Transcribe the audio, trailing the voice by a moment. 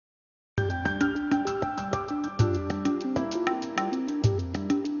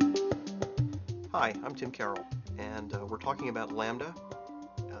Hi, I'm Tim Carroll, and we're talking about Lambda,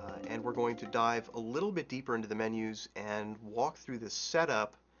 and we're going to dive a little bit deeper into the menus and walk through the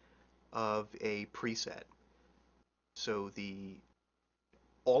setup of a preset. So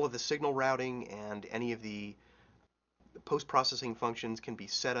all of the signal routing and any of the post-processing functions can be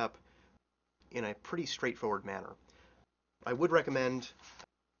set up in a pretty straightforward manner. I would recommend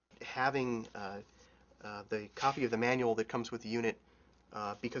having the copy of the manual that comes with the unit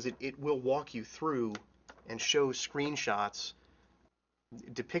because it will walk you through and show screenshots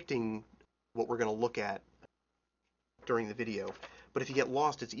depicting what we're going to look at during the video. But if you get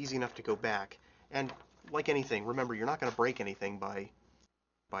lost, it's easy enough to go back. And like anything, remember, you're not going to break anything by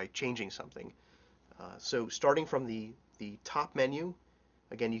changing something. So starting from the top menu,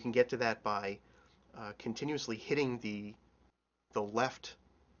 again, you can get to that by continuously hitting the left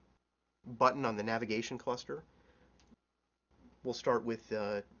button on the navigation cluster. We'll start with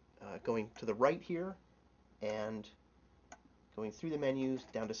going to the right here and going through the menus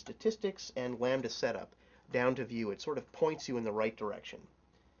down to Statistics and Lambda Setup, down to View. It sort of points you in the right direction.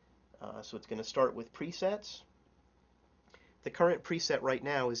 So it's going to start with presets. The current preset right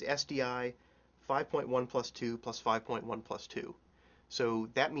now is SDI 5.1 plus 2 plus 5.1 plus 2. So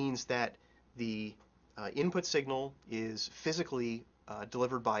that means that the input signal is physically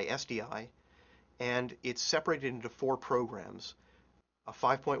delivered by SDI, and it's separated into 4 programs. A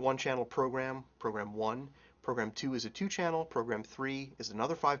 5.1 channel program, program 1, program 2 is a 2-channel, program 3 is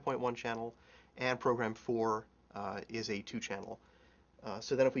another 5.1 channel, and program 4 is a 2-channel.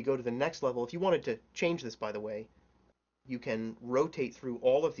 So then if we go to the next level, if you wanted to change this, by the way, you can rotate through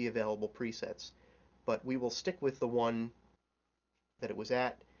all of the available presets, but we will stick with the one that it was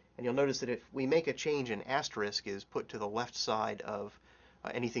at, and you'll notice that if we make a change, an asterisk is put to the left side of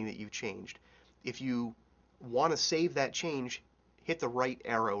anything that you've changed. If you want to save that change, hit the right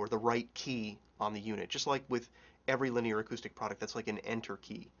arrow or the right key on the unit, just like with every linear acoustic product. That's like an enter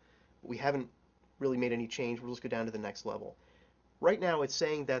key. We haven't really made any change. We'll just go down to the next level. Right now it's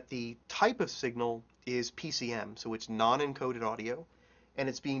saying that the type of signal is PCM, so it's non-encoded audio, and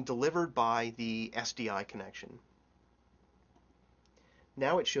it's being delivered by the SDI connection.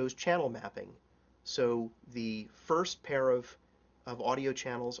 Now it shows channel mapping. So the first pair of audio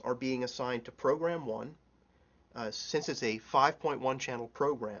channels are being assigned to program 1. Since it's a 5.1 channel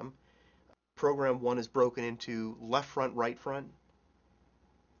program, program 1 is broken into left front, right front,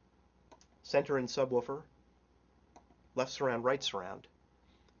 center and subwoofer, left surround, right surround.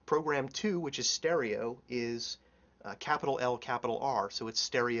 Program 2, which is stereo, is capital L, capital R, so it's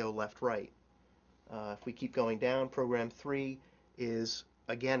stereo left, right. If we keep going down, program 3 is,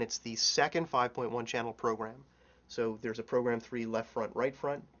 again, it's the second 5.1 channel program. So there's a program 3 left front, right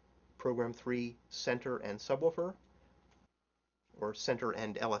front, program 3 center and subwoofer, or center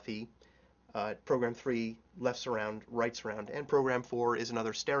and LFE, program 3 left surround, right surround, and program 4 is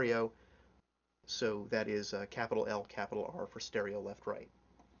another stereo, so that is capital L, capital R for stereo left, right.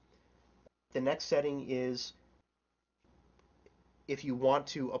 The next setting is if you want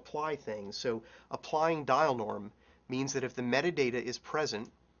to apply things. So applying dial norm means that if the metadata is present,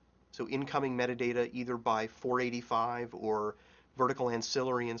 so incoming metadata either by 485 or vertical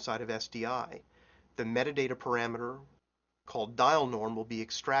ancillary inside of SDI, the metadata parameter called dial norm will be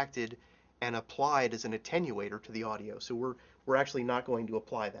extracted and applied as an attenuator to the audio. So we're actually not going to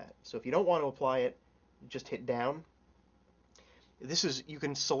apply that. So if you don't want to apply it, just hit down. You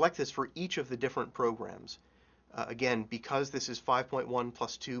can select this for each of the different programs. Again, because this is 5.1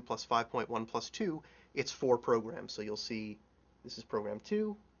 plus 2 plus 5.1 plus 2, it's 4 programs. So you'll see this is program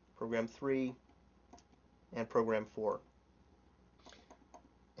 2, program 3, and program 4.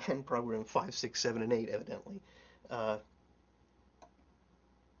 And program 5, 6, 7, and 8, evidently.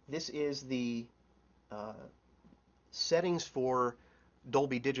 This is the settings for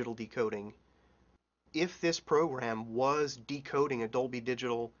Dolby Digital decoding. If this program was decoding a Dolby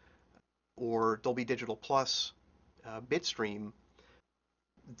Digital or Dolby Digital Plus bit stream,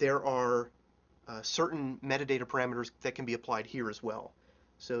 there are certain metadata parameters that can be applied here as well.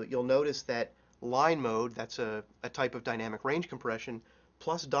 So you'll notice that line mode, that's a type of dynamic range compression,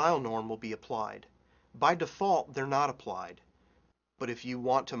 plus dial norm will be applied. By default, they're not applied. But if you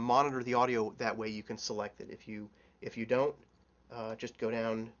want to monitor the audio that way, you can select it. If you don't, just go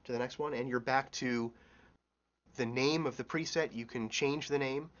down to the next one, and you're back to the name of the preset. You can change the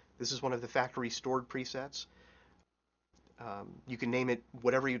name. This is one of the factory stored presets. You can name it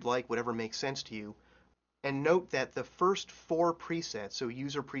whatever you'd like, whatever makes sense to you. And note that the first 4 presets, so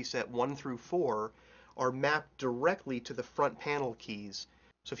user preset 1 through 4, are mapped directly to the front panel keys.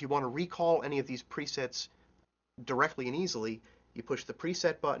 So if you want to recall any of these presets directly and easily, you push the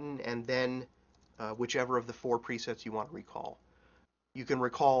preset button and then whichever of the 4 presets you want to recall. You can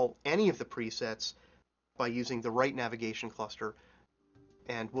recall any of the presets by using the right navigation cluster,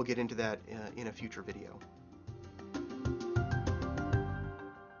 and we'll get into that in a future video.